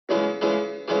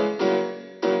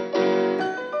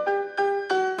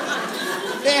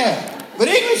Yeah. But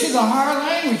English is a hard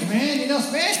language, man. You know,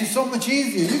 Spanish is so much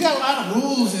easier. You got a lot of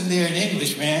rules in there in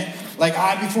English, man. Like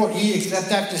I before E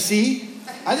except after C.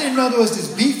 I didn't know there was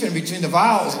this beef in between the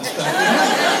vowels and stuff. You know?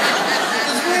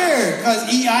 It's weird,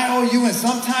 because E, I, O, U, and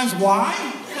sometimes Y.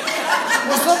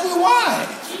 What's up with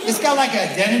Y? It's got like an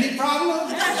identity problem.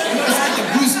 You know, it's like the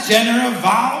Bruce Jenner of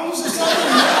vowels or something.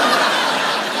 You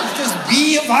know? It's just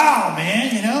be a vowel,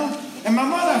 man, you know? And my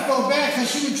mother, I felt bad because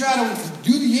she would try to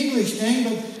do the English thing,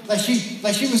 but like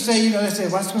she would say, you know, they say,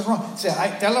 what's wrong? I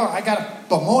said, tell her I got a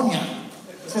pneumonia.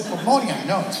 I said, pneumonia?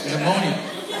 No, it's pneumonia.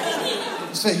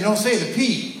 I said, you don't say the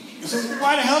P. I said,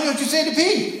 why the hell don't you say the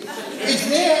P? It's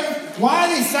there. Why are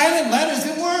they silent letters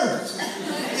and words?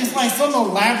 It's like some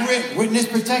elaborate witness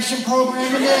protection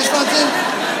program in there or something.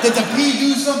 Did the P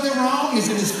do something wrong? Is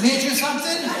it a snitch or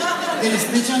something? Did it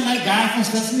snitch on that guy from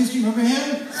Sesame Street? Remember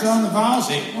him? Selling the vowels?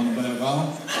 Hey, want to buy a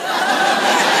vowel?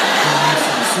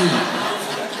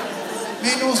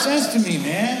 Made no sense to me,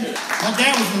 man. My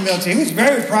dad was in the military. He was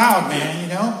very proud, man, you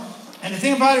know. And the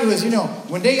thing about it was, you know,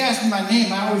 when they ask me my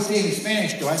name, I always say it in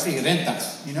Spanish, though. I say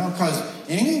rentas, you know, because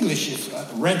in English it's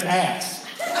rent ass.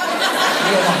 You don't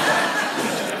want that.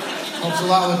 Helps a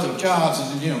lot with the jobs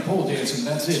and, you know, pole dancing,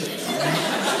 that's it.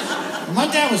 Right? My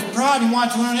dad was proud he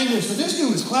wanted to learn English, so this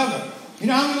dude was clever. You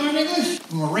know how we learned English?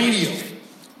 From a radio.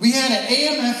 We had an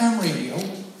AM FM radio.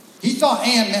 He thought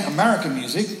AM meant American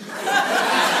music.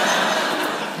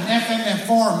 And FM meant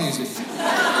foreign music.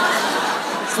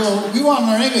 So we wanted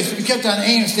to learn English, so we kept on the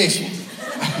AM station.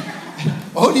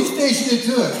 Only station that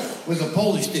took was a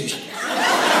Polish station.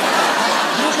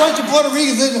 There was a bunch of Puerto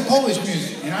Ricans listening to Polish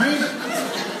music, you know what I mean?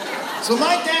 So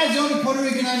my dad's the only Puerto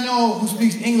Rican I know who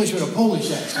speaks English with a Polish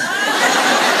accent.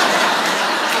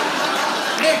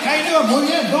 Hey, how you doing? Muy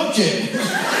bien, don't you?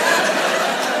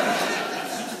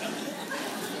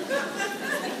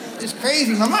 It's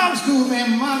crazy. My mom's cool,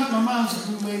 man. My mom's a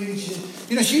cool lady.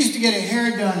 You know, she used to get her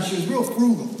hair done. She was real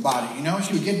frugal about it, you know.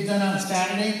 She would get it done on a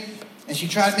Saturday, and she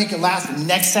tried to make it last the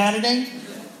next Saturday.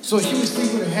 So she would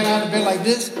sleep with her head out of bed like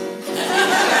this.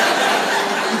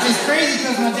 Which is crazy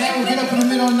because my dad would get up in the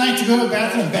middle of the night to go to the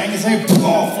bathroom and bang his head,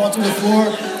 fall to the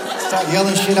floor, start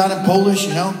yelling shit out in Polish,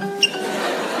 you know.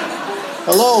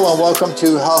 Hello and welcome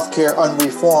to Healthcare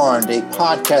Unreformed, a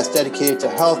podcast dedicated to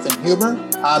health and humor.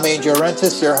 I'm Angel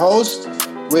Rentis, your host.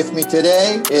 With me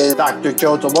today is Dr.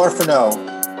 Joe Dellorfano,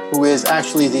 who is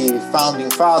actually the founding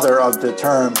father of the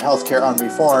term Healthcare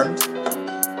Unreformed.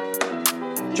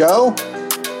 Joe?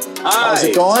 Hi. How's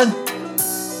it going?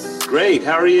 Great.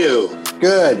 How are you?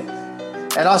 Good.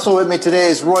 And also with me today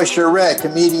is Roy Charette,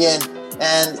 comedian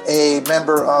and a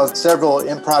member of several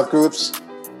improv groups.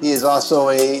 He is also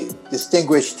a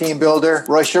distinguished team builder.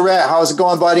 Roy Charette, how's it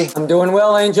going, buddy? I'm doing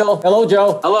well, Angel. Hello,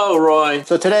 Joe. Hello, Roy.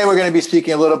 So today we're going to be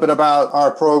speaking a little bit about our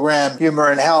program, Humor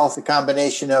and Health, a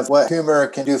combination of what humor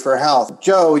can do for health.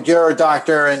 Joe, you're a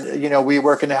doctor and, you know, we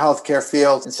work in the healthcare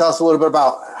field. And tell us a little bit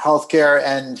about healthcare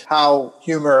and how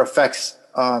humor affects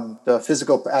the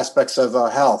physical aspects of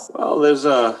health. Well, there's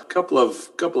a couple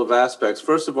of aspects.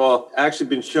 First of all, actually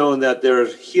been shown that there are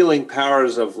healing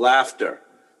powers of laughter.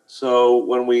 So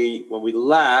when we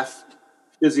laugh,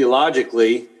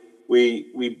 physiologically,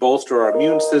 we bolster our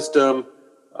immune system.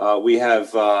 We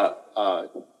have,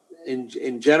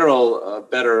 in general,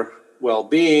 better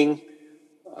well-being.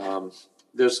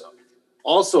 There's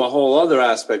also a whole other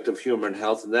aspect of humor and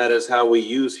health, and that is how we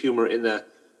use humor in the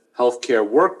healthcare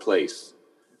workplace.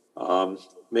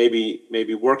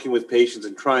 Maybe working with patients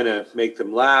and trying to make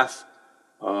them laugh,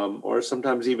 or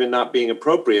sometimes even not being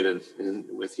appropriate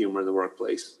with humor in the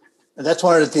workplace. And that's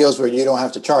one of the deals where you don't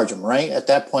have to charge them, right? At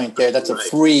that point there, that's a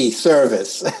free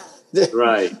service.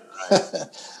 Right.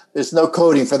 There's no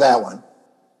coding for that one.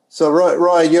 So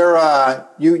Roy,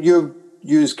 you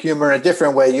use humor in a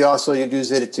different way. You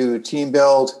use it to team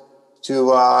build,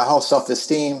 to help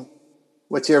self-esteem.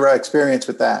 What's your experience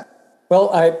with that?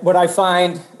 Well, what I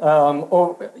find,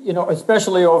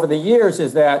 especially over the years,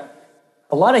 is that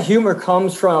a lot of humor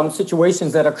comes from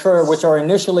situations that occur which are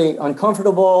initially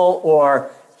uncomfortable or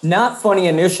not funny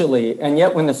initially, and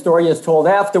yet when the story is told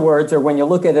afterwards, or when you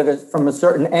look at it from a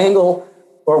certain angle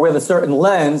or with a certain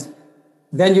lens,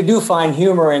 then you do find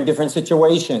humor in different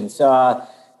situations.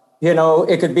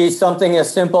 It could be something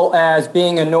as simple as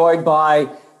being annoyed by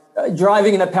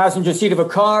driving in the passenger seat of a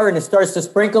car and it starts to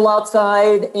sprinkle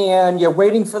outside and you're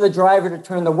waiting for the driver to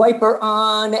turn the wiper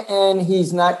on and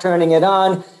he's not turning it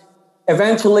on.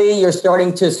 Eventually, you're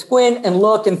starting to squint and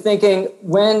look and thinking,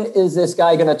 when is this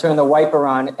guy going to turn the wiper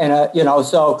on? And,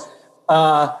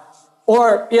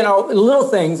 little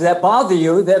things that bother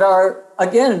you that are,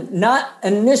 again, not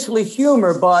initially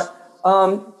humor, but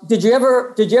did you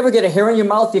ever get a hair in your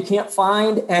mouth you can't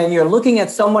find, and you're looking at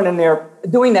someone and they're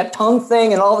doing that tongue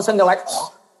thing, and all of a sudden they're like,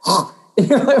 and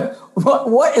you're like,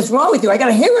 what is wrong with you? I got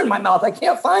a hair in my mouth. I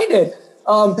can't find it.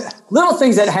 Little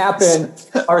things that happen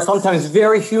are sometimes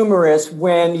very humorous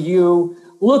when you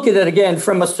look at it again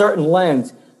from a certain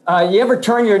lens. You ever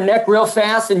turn your neck real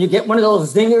fast and you get one of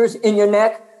those zingers in your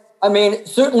neck? I mean,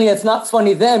 certainly it's not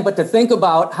funny then, but to think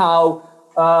about how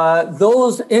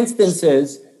those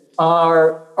instances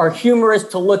are humorous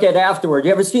to look at afterward.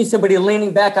 You ever see somebody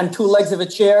leaning back on two legs of a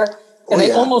chair and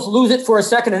they almost lose it for a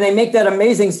second and they make that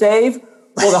amazing save?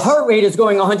 Well, the heart rate is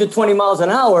going 120 miles an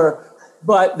hour,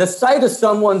 but the sight of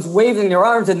someone's waving their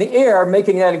arms in the air,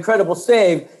 making that incredible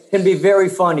save, can be very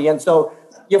funny. And so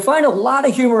you find a lot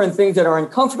of humor in things that are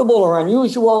uncomfortable or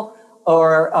unusual,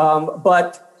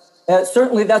 but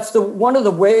certainly that's one of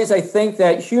the ways I think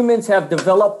that humans have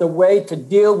developed a way to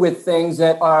deal with things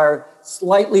that are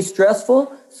slightly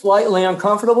stressful, slightly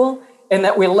uncomfortable, and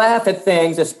that we laugh at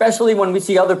things, especially when we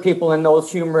see other people in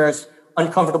those humorous,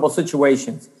 uncomfortable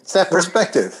situations. It's that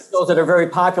perspective. Those that are very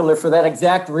popular for that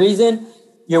exact reason.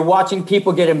 You're watching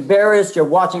people get embarrassed. You're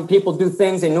watching people do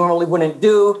things they normally wouldn't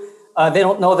do. They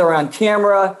don't know they're on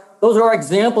camera. Those are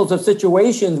examples of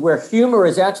situations where humor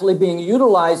is actually being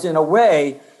utilized in a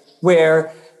way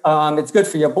where it's good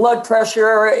for your blood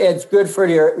pressure, it's good for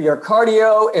your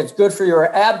cardio, it's good for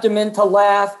your abdomen to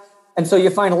laugh. And so you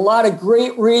find a lot of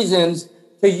great reasons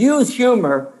to use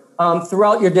humor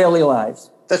throughout your daily lives.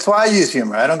 That's why I use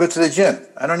humor. I don't go to the gym.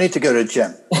 I don't need to go to the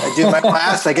gym. I do my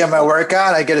class, I get my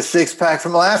workout, I get a six-pack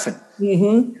from laughing.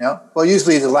 Mm-hmm. You know? Well,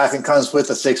 usually the laughing comes with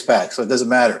a six-pack, so it doesn't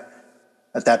matter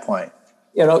at that point.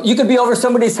 You know, you could be over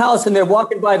somebody's house and they're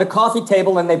walking by the coffee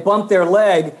table and they bump their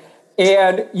leg,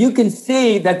 and you can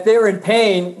see that they're in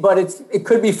pain, but it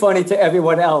could be funny to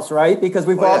everyone else, right? Because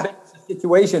we've all been in this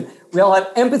situation. We all have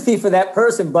empathy for that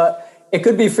person, but it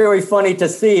could be very funny to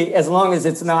see as long as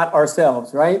it's not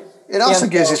ourselves, right? It also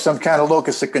gives you some kind of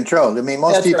locus of control. I mean,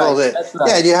 most people,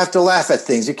 you have to laugh at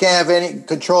things. You can't have any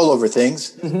control over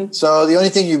things. Mm-hmm. So the only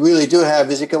thing you really do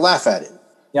have is you can laugh at it.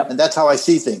 Yep. And that's how I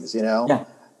see things, you know.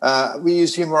 Yeah. We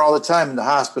use humor all the time in the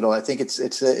hospital. I think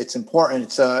it's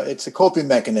important. It's a coping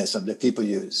mechanism that people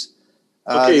use.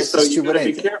 Okay, so you got to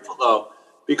be careful, though,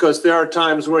 because there are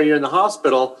times where you're in the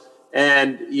hospital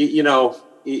and, you know,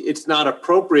 it's not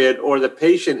appropriate or the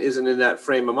patient isn't in that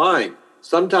frame of mind.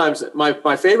 Sometimes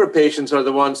my favorite patients are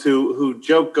the ones who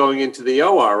joke going into the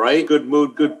OR, right? Good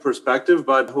mood, good perspective,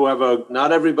 but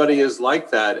not everybody is like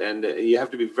that. And you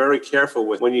have to be very careful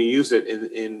with when you use it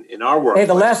in our work. Hey,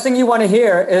 the last thing you want to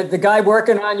hear is the guy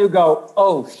working on you go,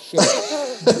 oh, shit.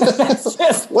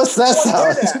 What's that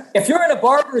sound? If you're in a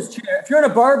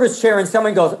barber's chair and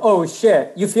someone goes, oh,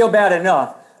 shit, you feel bad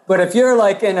enough. But if you're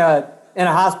like in a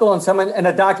hospital and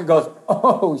a doctor goes,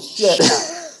 oh, shit.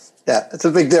 Yeah, it's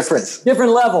a big difference.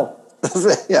 Different level.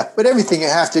 Yeah, but everything you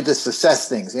have to just assess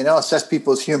things, you know, assess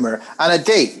people's humor. On a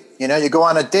date, you know, you go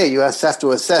on a date, you have to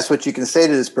assess what you can say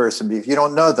to this person if you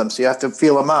don't know them, so you have to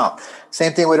feel them out.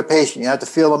 Same thing with a patient. You have to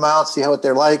feel them out, see what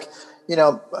they're like. You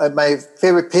know, my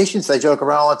favorite patients, I joke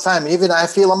around all the time. And even I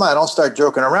feel them out. I don't start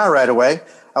joking around right away.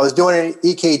 I was doing an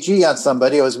EKG on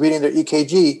somebody. I was reading their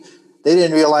EKG. They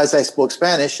didn't realize I spoke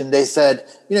Spanish, and they said,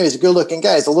 you know, he's a good-looking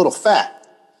guy. He's a little fat.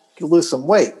 He could lose some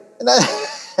weight.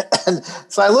 And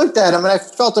so I looked at him and I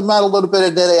felt him out a little bit.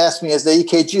 And then they asked me, is the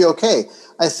EKG okay?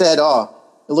 I said, oh,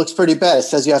 it looks pretty bad. It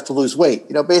says you have to lose weight.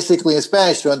 You know, basically in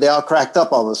Spanish to them, they all cracked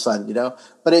up all of a sudden, you know.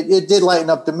 But it did lighten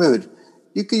up the mood.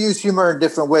 You could use humor in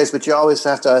different ways, but you always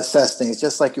have to assess things,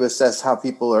 just like you assess how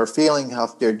people are feeling, how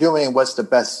they're doing, what's the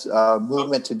best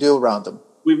movement to do around them.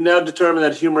 We've now determined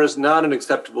that humor is not an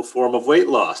acceptable form of weight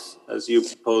loss, as you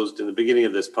proposed in the beginning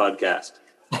of this podcast.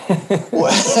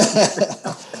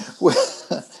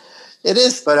 It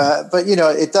is, but you know,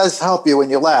 it does help you when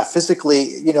you laugh.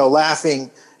 Physically, you know,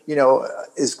 laughing, you know,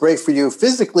 is great for you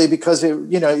physically because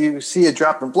you see a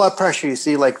drop in blood pressure. You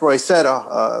see, like Roy said,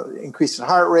 increase in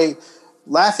heart rate.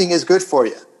 Laughing is good for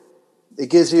you. It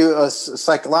gives you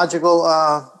psychological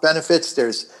benefits.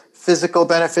 There's physical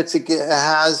benefits it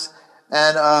has,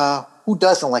 and who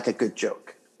doesn't like a good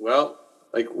joke? Well,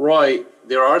 like Roy,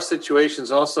 there are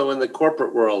situations also in the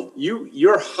corporate world.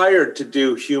 You're hired to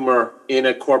do humor in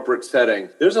a corporate setting.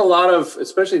 There's a lot of,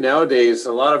 especially nowadays,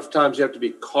 a lot of times you have to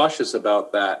be cautious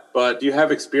about that. But do you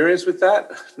have experience with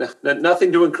that?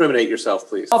 Nothing to incriminate yourself,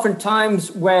 please.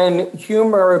 Oftentimes when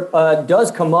humor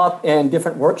does come up in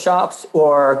different workshops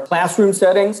or classroom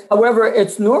settings, however,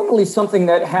 it's normally something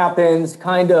that happens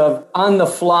kind of on the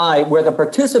fly where the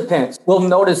participants will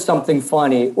notice something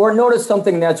funny or notice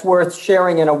something that's worth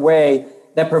sharing in a way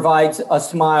that provides a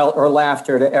smile or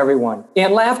laughter to everyone.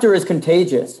 And laughter is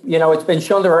contagious. It's been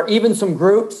shown there are even some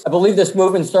groups, I believe this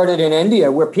movement started in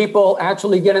India, where people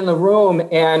actually get in the room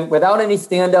and without any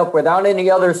stand-up, without any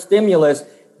other stimulus,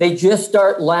 they just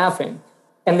start laughing.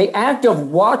 And the act of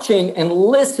watching and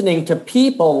listening to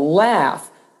people laugh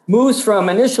moves from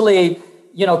initially,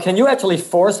 can you actually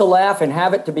force a laugh and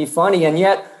have it to be funny? And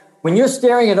yet, when you're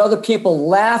staring at other people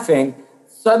laughing,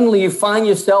 suddenly you find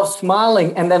yourself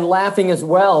smiling and then laughing as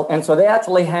well. And so they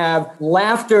actually have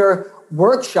laughter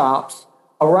workshops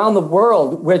around the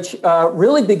world, which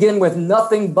really begin with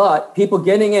nothing but people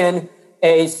getting in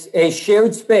a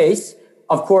shared space.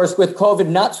 Of course, with COVID,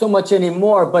 not so much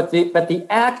anymore, but the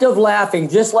act of laughing,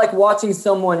 just like watching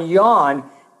someone yawn,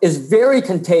 is very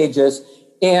contagious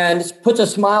and puts a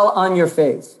smile on your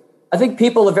face. I think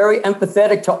people are very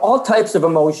empathetic to all types of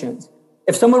emotions.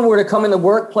 If someone were to come in the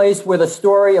workplace with a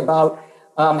story about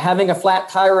having a flat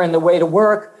tire on the way to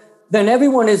work, then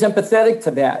everyone is empathetic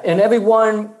to that, and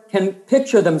everyone can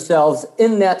picture themselves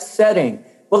in that setting.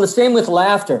 Well, the same with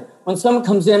laughter. When someone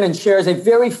comes in and shares a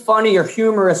very funny or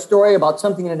humorous story about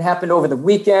something that happened over the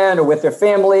weekend or with their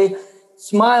family,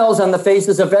 smiles on the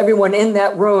faces of everyone in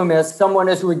that room as someone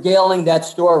is regaling that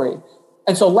story.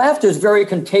 And so laughter is very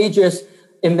contagious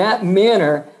in that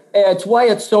manner. It's why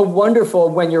it's so wonderful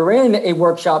when you're in a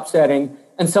workshop setting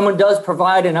and someone does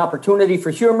provide an opportunity for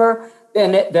humor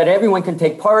and that everyone can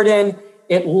take part in.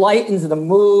 It lightens the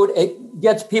mood. It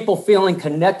gets people feeling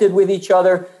connected with each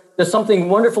other. There's something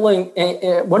wonderfully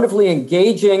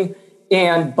engaging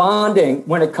and bonding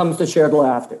when it comes to shared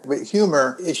laughter. With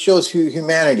humor, it shows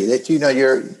humanity, that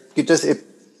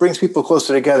it brings people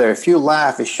closer together. If you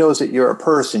laugh, it shows that you're a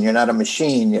person, you're not a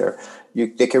machine.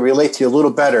 They can relate to you a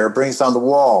little better. It brings down the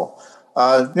wall.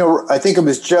 I think it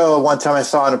was Joe one time I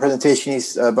saw in a presentation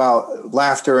about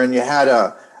laughter, and you had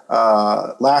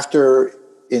a laughter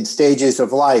in stages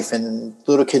of life, and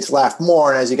little kids laughed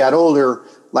more, and as you got older,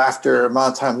 laughter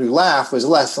amount of time you laugh was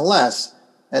less and less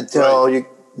until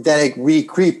then it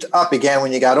creeped up again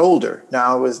when you got older.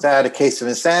 Now, was that a case of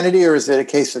insanity, or is it a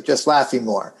case of just laughing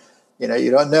more? You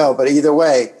don't know, but either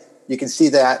way, you can see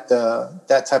that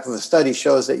that type of a study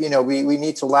shows that, we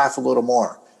need to laugh a little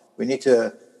more. We need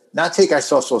to not take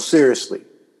ourselves so seriously,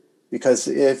 because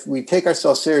if we take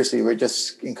ourselves seriously, we're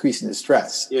just increasing the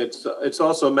stress. It's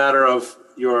also a matter of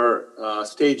your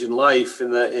stage in life.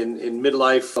 In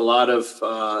midlife, a lot of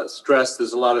stress.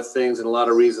 There's a lot of things and a lot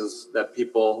of reasons that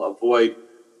people avoid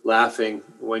laughing.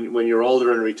 When you're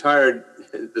older and retired,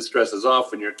 the stress is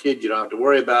off. When you're a kid, you don't have to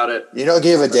worry about it. You don't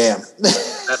give a damn.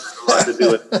 That's a lot to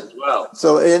do with it as well.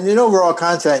 So in overall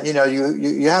content,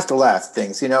 you have to laugh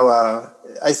things.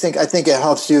 I think it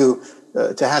helps you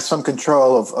to have some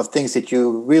control of things that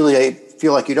you really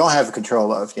feel like you don't have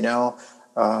control of.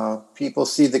 People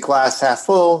see the glass half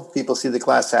full, people see the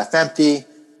glass half empty,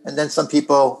 and then some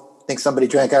people think somebody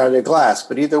drank out of their glass.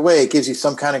 But either way, it gives you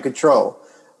some kind of control.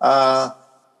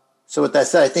 So with that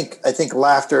said, I think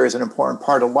laughter is an important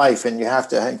part of life, and you have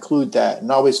to include that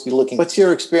and always be looking. What's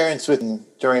your experience with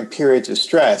during periods of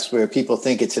stress where people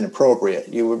think it's inappropriate?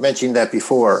 You were mentioning that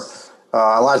before.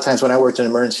 A lot of times when I worked in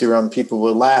an emergency room, people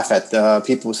would laugh at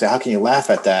people would say, "How can you laugh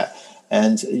at that?"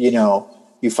 And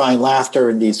you find laughter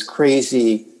in these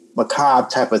crazy, macabre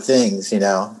type of things.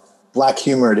 Black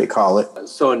humor, they call it.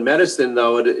 So in medicine,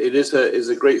 though, it is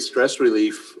a great stress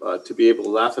relief to be able to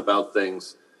laugh about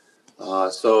things.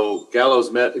 So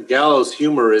gallows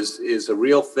humor is a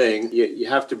real thing. You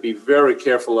have to be very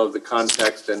careful of the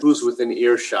context and who's within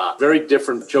earshot. Very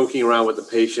different joking around with the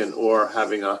patient or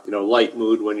having a light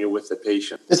mood when you're with the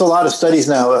patient. There's a lot of studies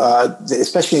now,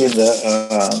 especially in the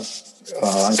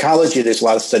oncology. There's a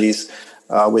lot of studies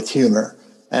with humor,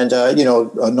 and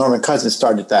Norman Cousins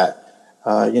started that.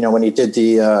 When he did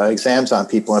the exams on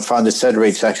people and found the SED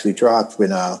rates actually dropped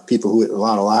when people who had a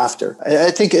lot of laughter.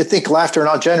 I think laughter in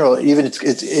all general, even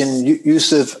it's in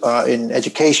use of in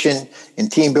education, in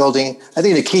team building. I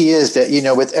think the key is that,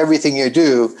 with everything you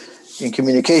do in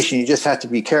communication, you just have to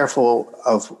be careful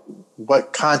of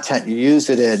what content you use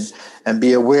it in and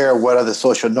be aware of what are the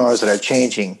social norms that are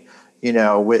changing,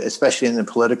 especially in the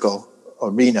political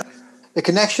arena. The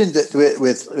connection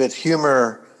with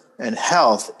humor and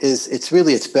health it's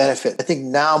really its benefit. I think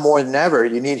now more than ever,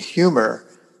 you need humor,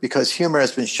 because humor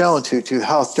has been shown to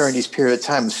help during these period of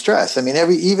time of stress. I mean,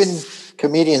 even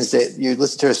comedians that you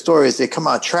listen to their stories, they come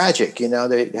out tragic.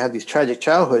 They have these tragic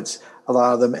childhoods, a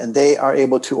lot of them, and they are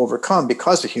able to overcome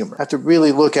because of humor. You have to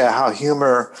really look at how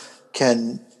humor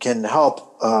can help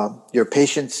your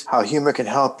patients, how humor can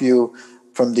help you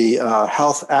from the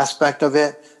health aspect of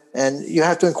it, and you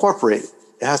have to incorporate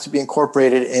It has to be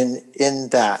incorporated in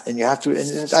that. And you have to,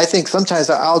 and I think sometimes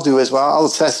I'll do as well. I'll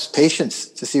assess patients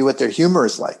to see what their humor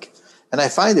is like. And I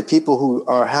find that people who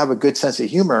have a good sense of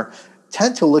humor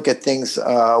tend to look at things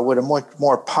with a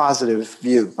more positive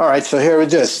view. All right, so here we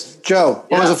just. Joe,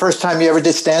 when was the first time you ever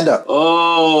did stand-up?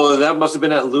 Oh, that must have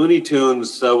been at Looney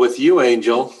Tunes with you,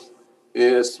 Angel.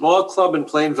 In a small club in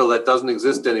Plainville that doesn't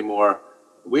exist anymore.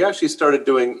 We actually started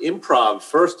doing improv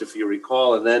first, if you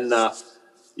recall, and then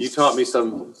you taught me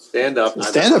some stand-up.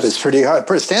 Stand-up is pretty hard.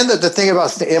 Stand-up, the thing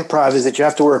about improv is that you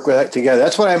have to work with that together.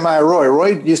 That's what I admire Roy.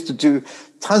 Roy used to do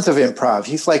tons of improv.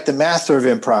 He's like the master of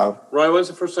improv. Roy, when's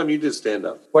the first time you did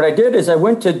stand-up? What I did is I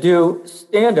went to do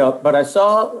stand-up, but I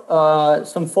saw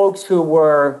some folks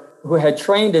who had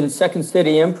trained in Second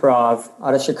City Improv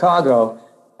out of Chicago,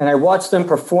 and I watched them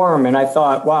perform, and I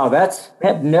thought, wow, I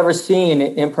had never seen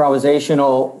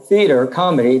improvisational theater,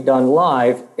 comedy done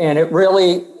live, and it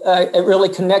really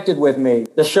connected with me.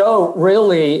 The show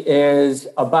really is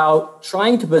about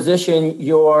trying to position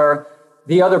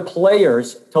the other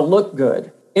players to look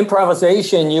good.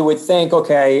 Improvisation, you would think,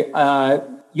 okay,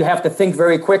 you have to think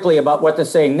very quickly about what to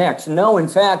say next. No, in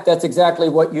fact, that's exactly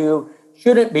what you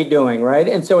shouldn't be doing, right?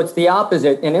 And so it's the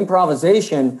opposite. In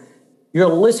improvisation, you're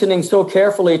listening so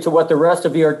carefully to what the rest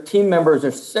of your team members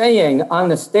are saying on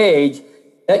the stage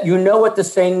that you know what to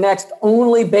say next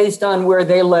only based on where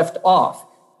they left off.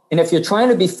 And if you're trying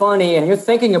to be funny and you're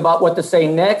thinking about what to say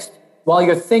next, while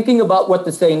you're thinking about what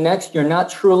to say next, you're not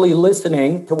truly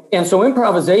listening. And so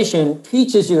improvisation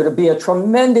teaches you to be a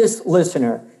tremendous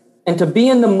listener and to be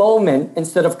in the moment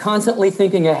instead of constantly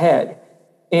thinking ahead.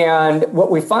 And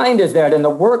what we find is that in the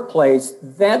workplace,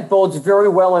 that bodes very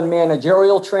well in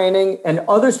managerial training and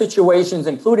other situations,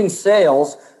 including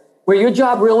sales, where your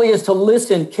job really is to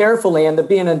listen carefully and to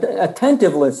be an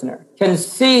attentive listener, can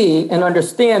see and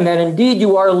understand that indeed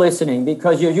you are listening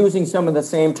because you're using some of the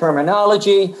same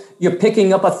terminology, you're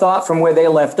picking up a thought from where they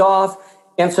left off.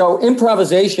 And so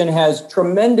improvisation has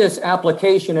tremendous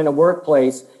application in a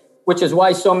workplace, which is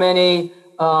why so many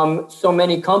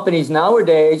companies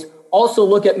nowadays also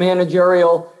look at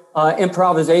managerial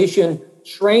improvisation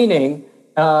training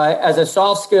as a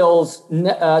soft skill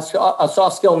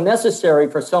necessary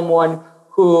for someone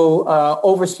who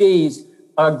oversees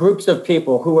groups of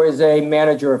people, who is a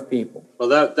manager of people. Well,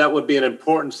 that would be an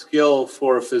important skill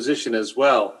for a physician as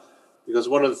well, because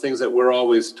one of the things that we're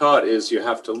always taught is you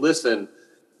have to listen.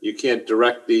 You can't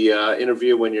direct the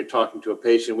interview when you're talking to a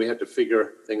patient. We have to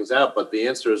figure things out, but the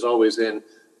answer is always in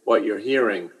what you're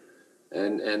hearing.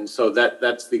 And so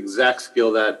that's the exact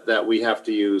skill that we have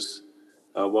to use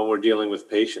when we're dealing with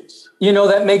patients. You know,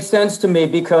 that makes sense to me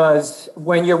because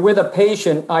when you're with a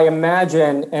patient, I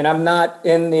imagine, and I'm not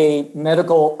in the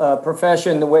medical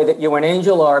profession the way that you and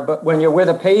Angel are, but when you're with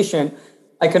a patient,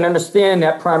 I can understand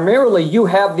that primarily you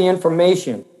have the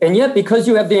information. And yet, because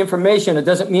you have the information, it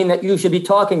doesn't mean that you should be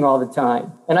talking all the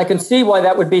time. And I can see why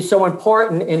that would be so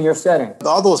important in your setting.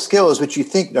 All those skills, which you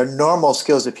think are normal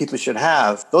skills that people should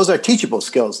have, those are teachable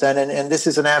skills then. And this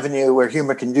is an avenue where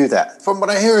humor can do that. From what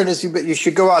I hear, you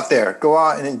should go out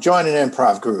and join an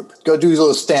improv group. Go do a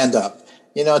little stand-up.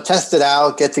 You know, test it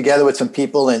out, get together with some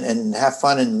people and have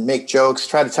fun and make jokes,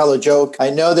 try to tell a joke. I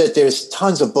know that there's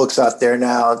tons of books out there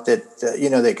now that,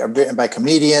 they are written by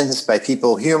comedians, by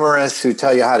people, humorists who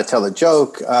tell you how to tell a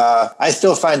joke. I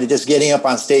still find that just getting up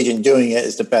on stage and doing it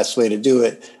is the best way to do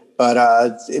it. But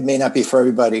it may not be for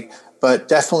everybody. But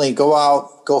definitely go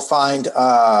out, go find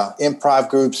improv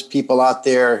groups, people out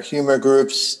there, humor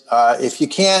groups. If you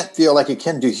can't feel like you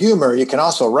can do humor, you can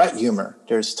also write humor.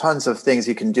 There's tons of things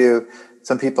you can do.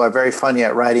 Some people are very funny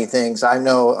at writing things. I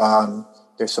know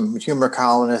there's some humor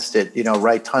columnists that,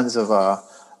 write tons of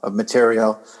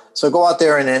material. So go out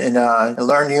there and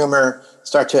learn humor,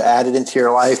 start to add it into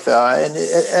your life. And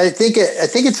I think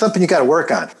it's something you got to work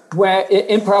on. Where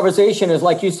improvisation is,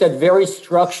 like you said, very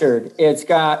structured. It's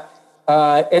got,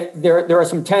 there are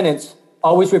some tenets: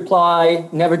 always reply,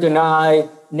 never deny,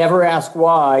 never ask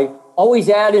why, always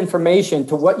add information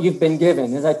to what you've been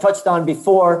given. As I touched on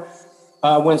before,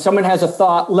 when someone has a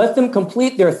thought, let them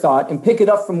complete their thought and pick it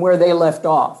up from where they left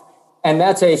off. And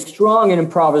that's a strong and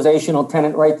improvisational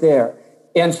tenet right there.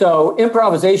 And so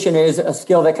improvisation is a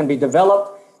skill that can be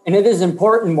developed, and it is an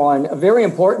important one, a very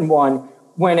important one,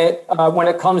 when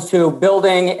it comes to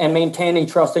building and maintaining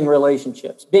trusting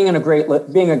relationships, being a great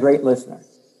listener.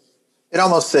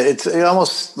 It's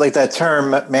almost like that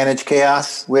term, manage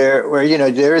chaos, where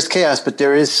there is chaos, but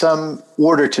there is some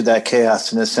order to that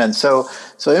chaos in a sense. So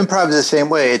improv is the same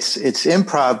way. It's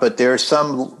improv, but there are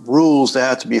some rules that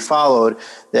have to be followed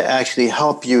that actually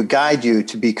help you, guide you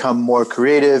to become more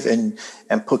creative and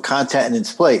put content in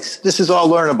its place. This is all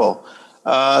learnable.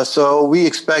 So we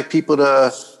expect people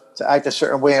to act a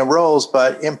certain way in roles,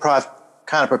 but improv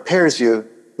kind of prepares you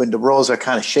when the roles are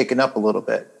kind of shaken up a little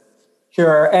bit.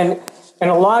 Sure. And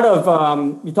a lot of,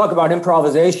 you talk about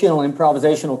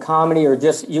improvisational comedy, or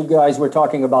just you guys were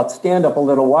talking about stand-up a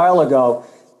little while ago.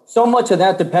 So much of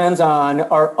that depends on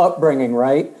our upbringing,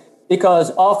 right?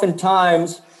 Because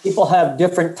oftentimes people have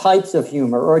different types of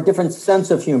humor or a different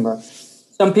sense of humor.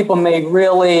 Some people may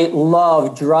really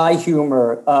love dry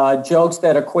humor, jokes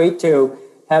that equate to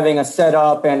having a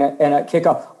setup and a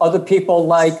kickoff. Other people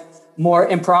like more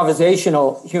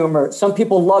improvisational humor. Some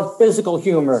people love physical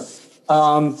humor.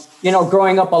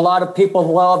 Growing up, a lot of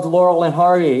people loved Laurel and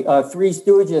Hardy, Three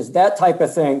Stooges, that type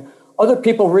of thing. Other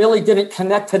people really didn't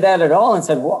connect to that at all and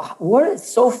said, well, what is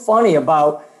so funny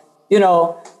about,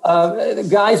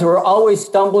 guys who are always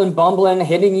stumbling, bumbling,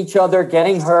 hitting each other,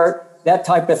 getting hurt, that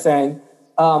type of thing.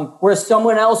 Where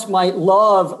someone else might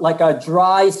love like a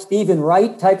dry Stephen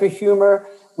Wright type of humor,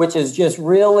 which is just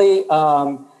really,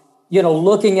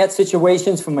 looking at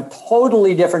situations from a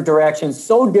totally different direction,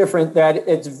 so different that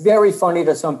it's very funny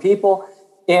to some people.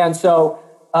 And so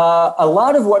a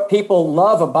lot of what people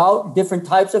love about different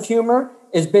types of humor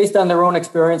is based on their own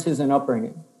experiences and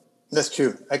upbringing. That's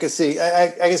true. I can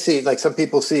see, like some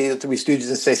people see the Three Stooges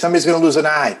and say, somebody's going to lose an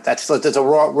eye. That's a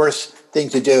worst thing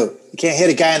to do. You can't hit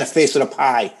a guy in the face with a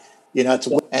pie.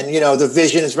 The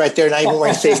vision is right there, not even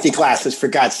wearing safety glasses, for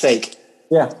God's sake.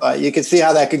 Yeah. You can see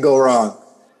how that could go wrong.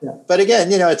 Yeah. But again,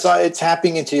 it's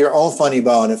tapping into your own funny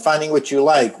bone and finding what you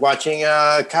like. Watching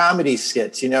comedy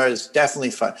skits, is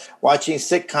definitely fun. Watching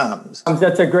sitcoms.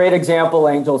 That's a great example,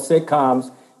 Angel,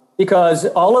 sitcoms. Because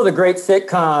all of the great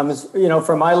sitcoms,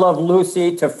 from I Love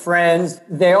Lucy to Friends,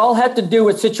 they all had to do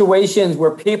with situations where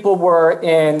people were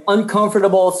in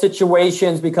uncomfortable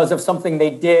situations because of something they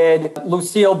did.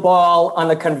 Lucille Ball on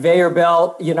the conveyor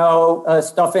belt,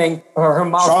 stuffing her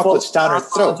mouth chocolates full down her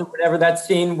throat, or whatever that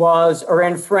scene was. Or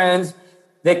in Friends,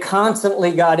 they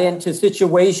constantly got into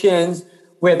situations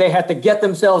where they had to get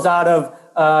themselves out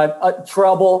of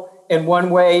trouble in one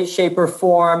way, shape, or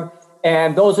form.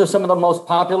 And those are some of the most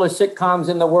popular sitcoms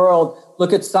in the world.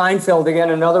 Look at Seinfeld,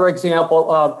 again, another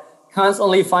example of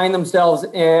constantly find themselves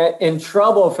in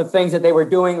trouble for things that they were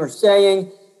doing or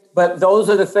saying. But those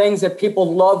are the things that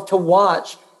people love to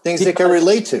watch. Things they can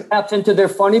relate to. Taps into their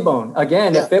funny bone.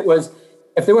 Again, yeah.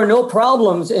 if there were no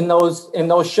problems in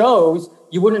those shows,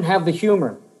 you wouldn't have the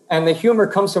humor. And the humor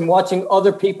comes from watching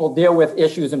other people deal with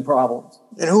issues and problems.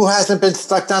 And who hasn't been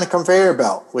stuck down a conveyor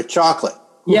belt with chocolate?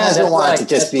 Who hasn't wanted to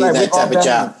just be in that type of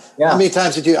job? Yeah. How many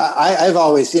times did you? I've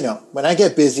always, when I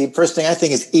get busy, first thing I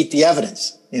think is eat the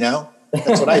evidence.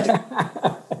 That's what I do.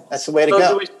 That's the way to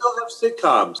go. Do we still have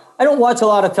sitcoms? I don't watch a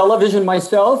lot of television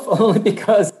myself, only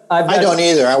because I don't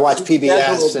either. I watch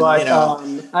PBS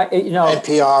and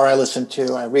NPR. I listen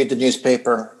to. I read the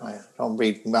newspaper. I don't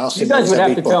read. You guys would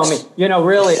have to tell me.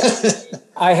 Really.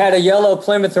 I had a yellow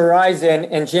Plymouth Horizon,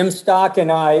 and Jim Stock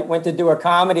and I went to do a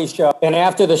comedy show. And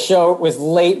after the show, it was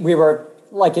late. We were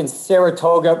like in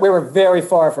Saratoga. We were very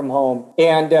far from home,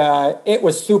 and it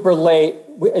was super late.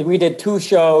 We did 2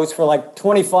 shows for like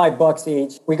 $25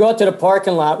 each. We go out to the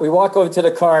parking lot. We walk over to the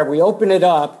car. We open it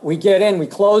up. We get in. We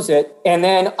close it. And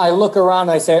then I look around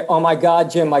and I say, oh, my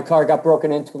God, Jim, my car got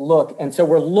broken into. Look. And so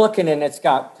we're looking, and it's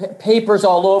got papers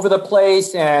all over the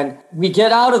place. And we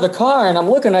get out of the car, and I'm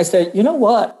looking. And I say, you know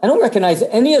what? I don't recognize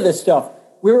any of this stuff.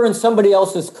 We were in somebody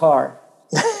else's car.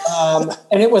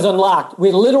 And it was unlocked.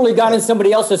 We literally got in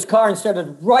somebody else's car and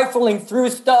started rifling through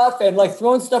stuff and like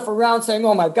throwing stuff around, saying,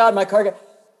 oh, my God, my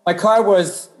car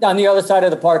was on the other side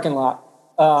of the parking lot.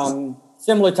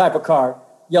 Similar type of car,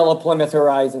 yellow Plymouth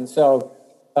Horizon. So,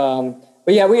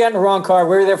 but yeah, we got in the wrong car.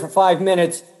 We were there for 5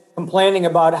 minutes complaining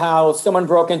about how someone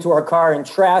broke into our car and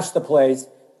trashed the place.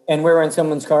 And we were in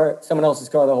someone else's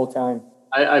car the whole time.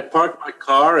 I parked my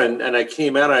car and I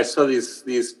came out and I saw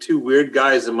these 2 weird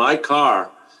guys in my car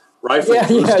rifling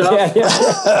through stuff.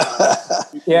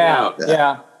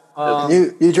 Yeah.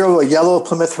 You drove a yellow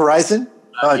Plymouth Horizon?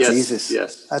 Oh, yes, Jesus.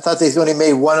 Yes. I thought they only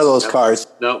made one of those cars.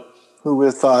 No. Who would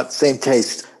have thought? Same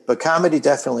taste. But comedy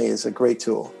definitely is a great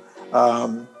tool.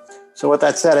 So with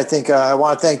that said, I think I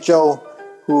want to thank Joe,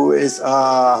 who is,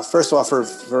 first of all, for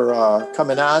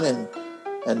coming on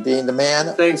and being the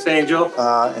man. Thanks, Angel.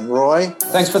 And Roy.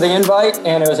 Thanks for the invite,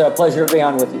 and it was a pleasure to be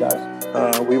on with you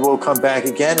guys. We will come back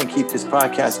again and keep this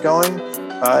podcast going.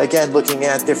 Again, looking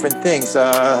at different things.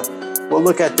 We'll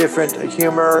look at different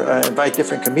humor, invite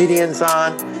different comedians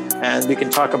on, and we can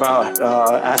talk about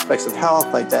aspects of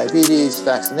health like diabetes,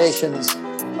 vaccinations,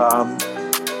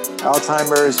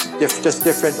 Alzheimer's, just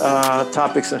different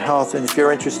topics in health. And if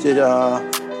you're interested,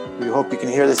 we hope you can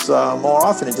hear this more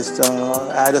often and just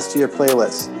add us to your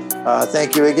playlist.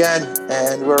 Thank you again,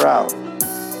 and we're out.